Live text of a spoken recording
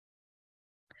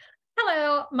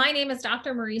Hello, my name is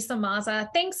Dr. Marisa Maza.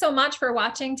 Thanks so much for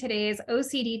watching today's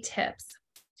OCD tips.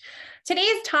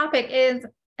 Today's topic is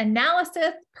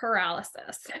analysis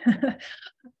paralysis.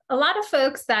 A lot of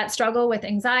folks that struggle with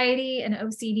anxiety and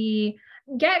OCD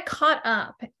get caught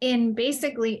up in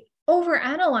basically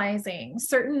overanalyzing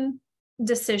certain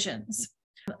decisions.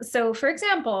 So, for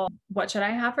example, what should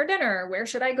I have for dinner? Where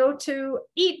should I go to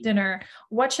eat dinner?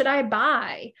 What should I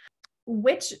buy?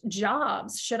 Which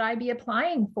jobs should I be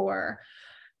applying for?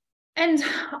 And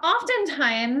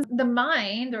oftentimes the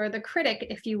mind, or the critic,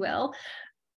 if you will,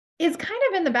 is kind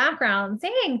of in the background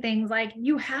saying things like,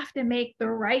 you have to make the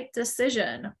right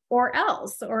decision, or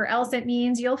else it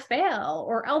means you'll fail,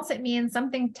 or else it means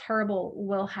something terrible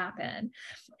will happen.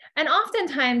 And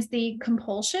oftentimes the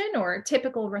compulsion or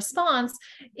typical response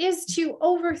is to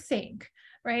overthink,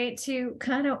 right? To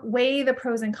kind of weigh the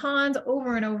pros and cons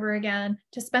over and over again,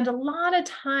 to spend a lot of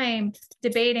time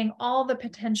debating all the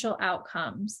potential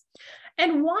outcomes.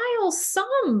 And while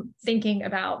some thinking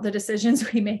about the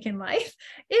decisions we make in life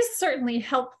is certainly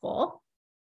helpful,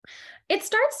 it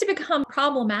starts to become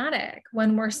problematic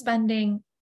when we're spending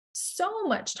so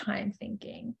much time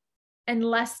thinking and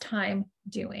less time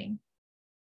doing.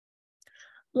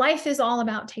 Life is all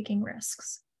about taking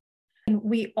risks. And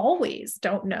we always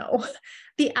don't know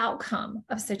the outcome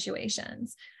of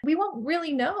situations. We won't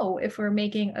really know if we're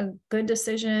making a good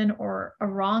decision or a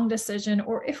wrong decision,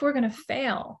 or if we're going to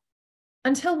fail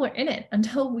until we're in it,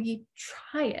 until we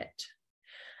try it.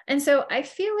 And so I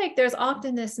feel like there's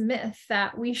often this myth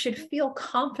that we should feel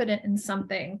confident in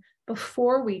something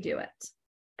before we do it.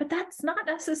 But that's not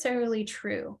necessarily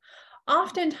true.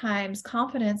 Oftentimes,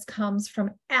 confidence comes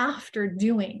from after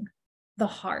doing the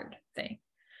hard thing.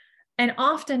 And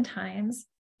oftentimes,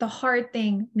 the hard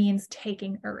thing means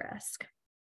taking a risk.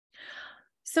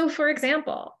 So, for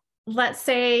example, let's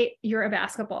say you're a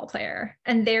basketball player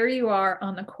and there you are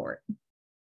on the court.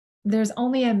 There's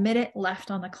only a minute left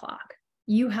on the clock.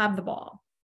 You have the ball.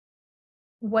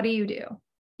 What do?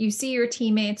 You see your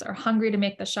teammates are hungry to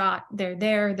make the shot. They're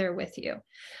there, they're with you.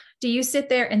 Do you sit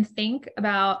there and think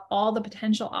about all the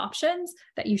potential options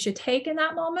that you should take in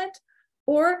that moment?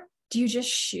 Or do you just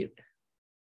shoot?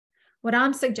 What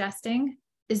I'm suggesting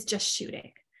is just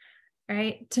shooting,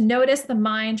 right? To notice the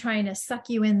mind trying to suck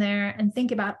you in there and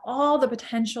think about all the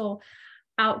potential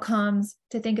outcomes,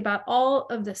 to think about all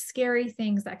of the scary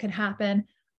things that could happen.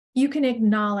 You can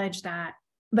acknowledge that.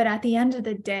 But at the end of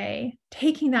the day,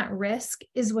 taking that risk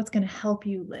is what's going to help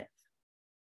you live.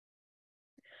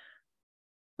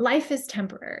 Life is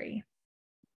temporary.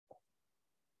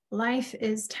 Life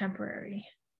is temporary.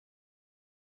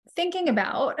 Thinking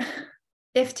about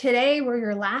if today were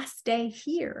your last day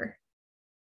here,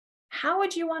 how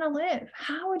would you want to live?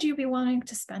 How would you be wanting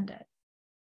to spend it?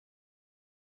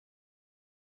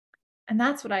 And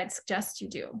that's what I'd suggest you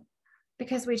do,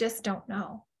 because we just don't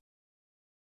know.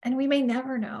 And we may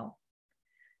never know.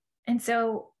 And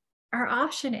so our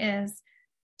option is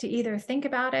to either think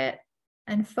about it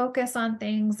and focus on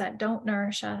things that don't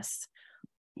nourish us,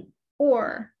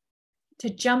 or to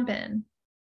jump in,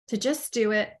 to just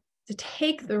do it, to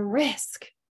take the risk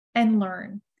and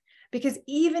learn. Because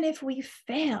even if we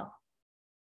fail,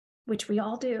 which we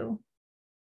all do,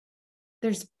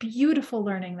 there's beautiful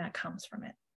learning that comes from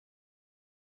it.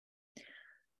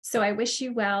 So I wish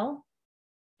you well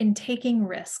in taking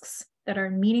risks that are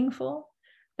meaningful,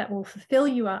 that will fulfill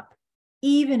you up,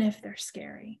 even if they're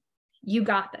scary. You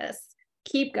got this.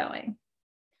 Keep going.